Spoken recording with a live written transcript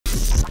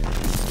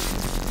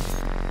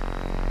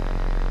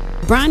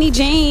Bronny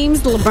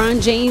James,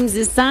 LeBron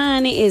James'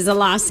 son, is a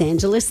Los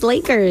Angeles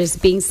Lakers,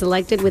 being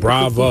selected with the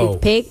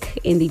 55th pick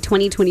in the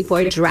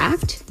 2024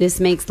 draft. This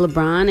makes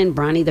LeBron and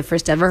Bronny the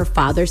first ever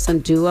father-son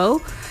duo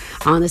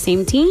on the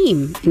same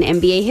team in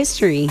NBA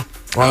history.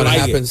 Oh, it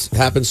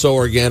happens so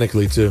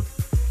organically too.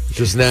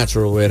 Just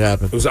natural the way it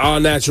happened. It was all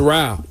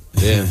natural.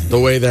 Yeah, the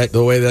way that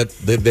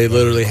they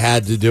literally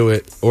had to do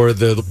it, or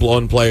the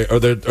one player or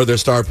their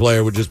star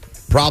player would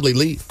just probably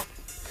leave.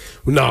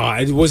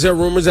 No, was there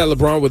rumors that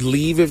LeBron would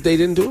leave if they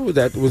didn't do it?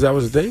 That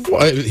was the thing?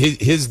 Well,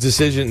 his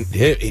decision,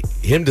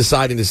 him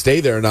deciding to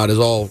stay there or not, is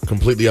all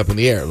completely up in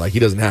the air. Like, he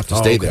doesn't have to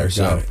stay there.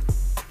 So,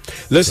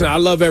 listen, I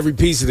love every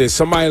piece of this.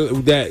 Somebody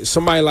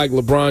like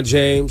LeBron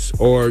James,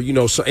 or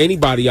so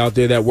anybody out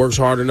there that works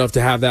hard enough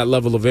to have that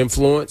level of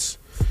influence,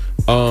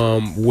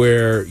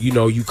 where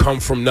you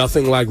come from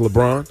nothing like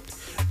LeBron,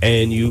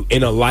 and you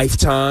in a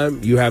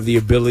lifetime you have the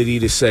ability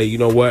to say, you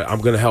know what,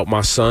 I'm going to help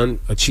my son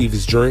achieve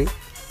his dream.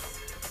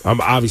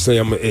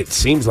 It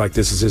seems like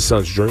this is his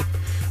son's dream,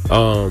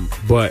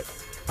 but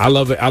I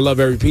love it. I love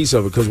every piece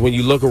of it, because when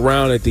you look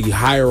around at the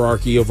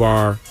hierarchy of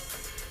our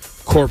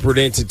corporate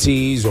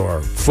entities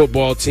or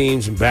football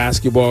teams and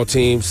basketball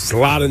teams, it's a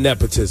lot of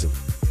nepotism.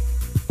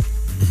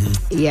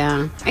 Mm-hmm.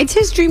 Yeah, it's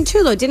his dream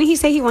too, though. Didn't he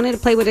say he wanted to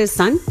play with his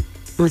son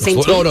on the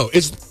same team? No,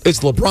 it's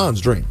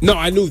LeBron's dream. No,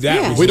 I knew that.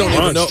 Yeah. We don't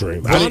even know.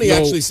 Dream.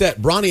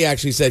 Bronny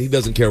actually said he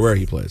doesn't care where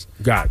he plays.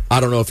 Got it.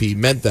 I don't know if he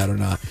meant that or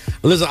not.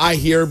 Listen, I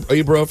hear,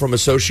 Ebro, from a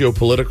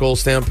socio-political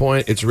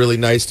standpoint, it's really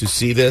nice to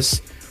see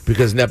this,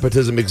 because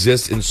nepotism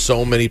exists in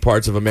so many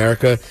parts of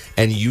America,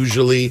 and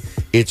usually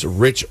it's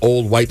rich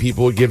old white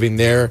people giving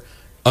their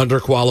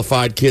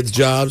underqualified kids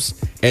jobs,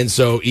 and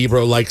so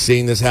Ebro likes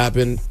seeing this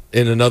happen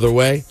in another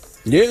way.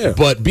 Yeah.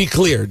 But be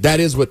clear, that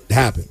is what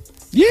happened.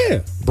 Yeah.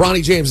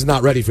 Bronny James is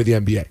not ready for the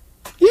NBA.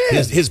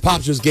 Yeah. His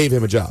pops just gave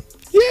him a job.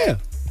 Yeah.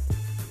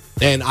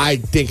 And I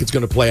think it's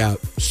going to play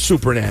out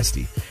super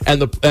nasty. And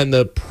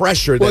the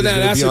pressure that is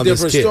going to be on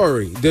this kid. Well,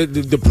 that's a different story.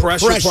 The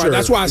pressure part.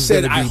 That's why I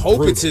said I hope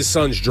brutal. It's his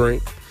son's dream.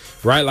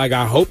 Right? Like,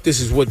 I hope this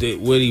is what he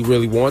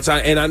really wants.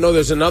 And I know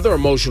there's another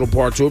emotional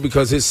part to it,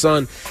 because his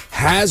son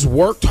has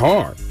worked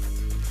hard.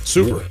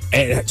 Super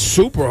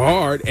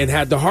hard, and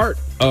had the heart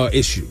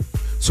issue.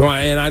 So,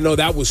 and I know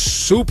that was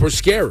super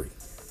scary.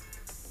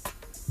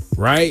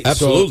 Right?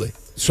 Absolutely.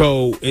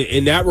 So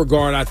in that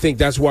regard, I think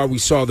that's why we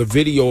saw the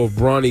video of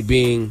Bronny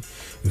being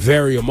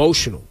very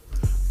emotional.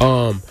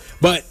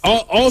 But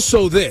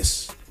also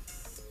this,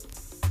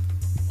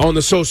 on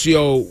the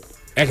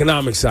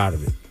socio-economic side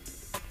of it.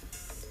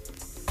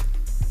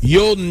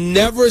 You'll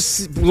never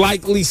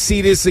likely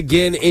see this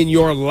again in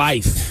your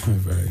life.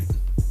 Right.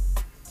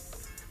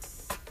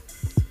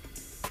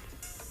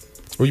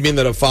 Well, you mean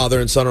that a father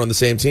and son are on the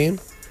same team?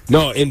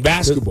 No, in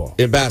basketball.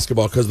 In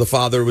basketball, because the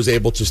father was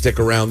able to stick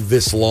around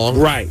this long.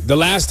 Right. The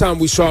last time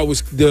we saw it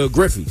was the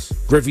Griffies.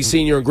 Griffey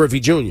Sr. and Griffey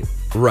Jr.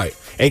 Right.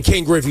 And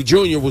King Griffey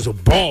Jr. was a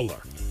baller.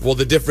 Well,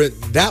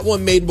 that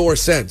one made more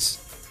sense,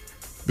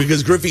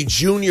 because Griffey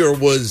Jr.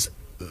 was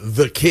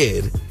the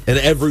kid, and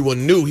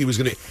everyone knew he was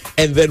going to.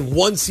 And then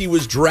once he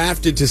was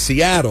drafted to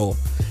Seattle,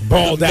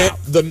 balled out.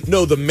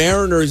 The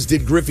Mariners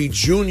did Griffey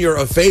Jr.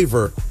 a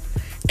favor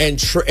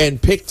and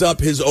picked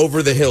up his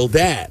over-the-hill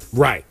dad.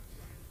 Right.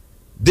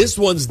 This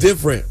one's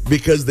different,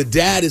 because the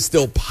dad is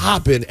still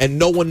popping, and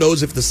no one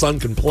knows if the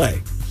son can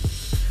play.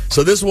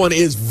 So this one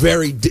is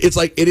it's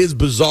like, it is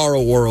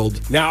Bizarro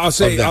World. Now, I'll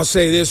say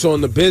this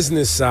on the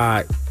business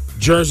side,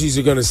 jerseys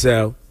are going to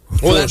sell,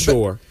 for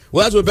sure.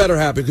 Well, that's what better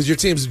happen, because your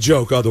team's a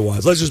joke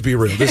otherwise. Let's just be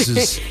real. This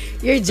is...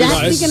 You're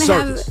definitely going to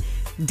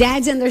have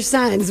dads and their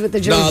sons with the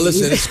jerseys. No,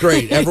 listen, it's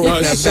great.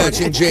 Everyone has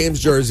matching James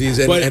jerseys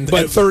and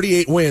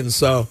 38 wins,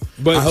 so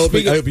I hope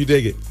you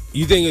dig it.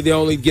 You think they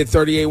only get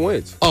 38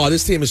 wins? Oh,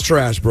 this team is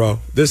trash, bro.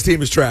 This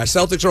team is trash.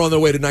 Celtics are on their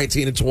way to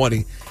 19 and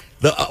 20.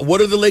 What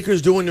are the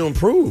Lakers doing to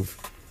improve?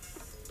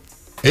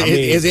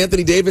 Is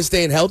Anthony Davis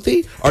staying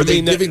healthy? Are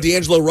they giving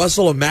D'Angelo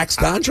Russell a max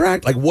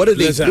contract? Like, what are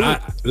they doing?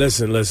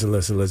 Listen.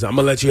 I'm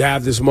gonna let you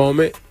have this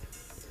moment.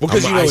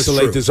 Because I'm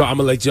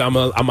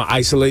gonna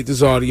isolate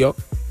this audio.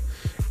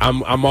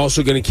 I'm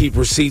also gonna keep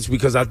receipts,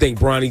 because I think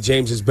Bronny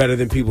James is better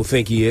than people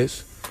think he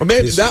is. Or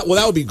maybe that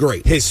would be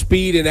great. His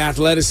speed and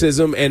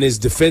athleticism and his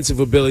defensive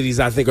abilities,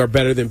 I think, are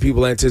better than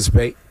people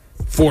anticipate,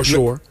 for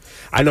sure.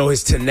 I know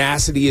his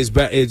tenacity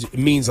it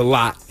means a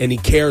lot, and he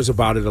cares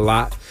about it a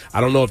lot. I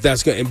don't know if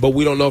that's going, but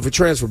we don't know if it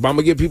transfers. But I'm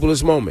gonna give people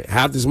this moment,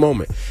 have this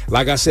moment.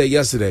 Like I said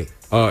yesterday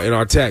in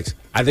our text,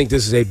 I think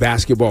this is a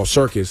basketball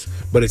circus,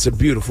 but it's a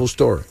beautiful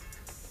story.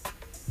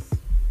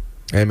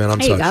 Hey man, I'm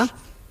touched.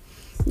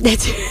 There you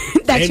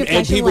go. That's your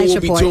and people will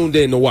be tuned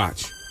in to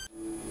watch.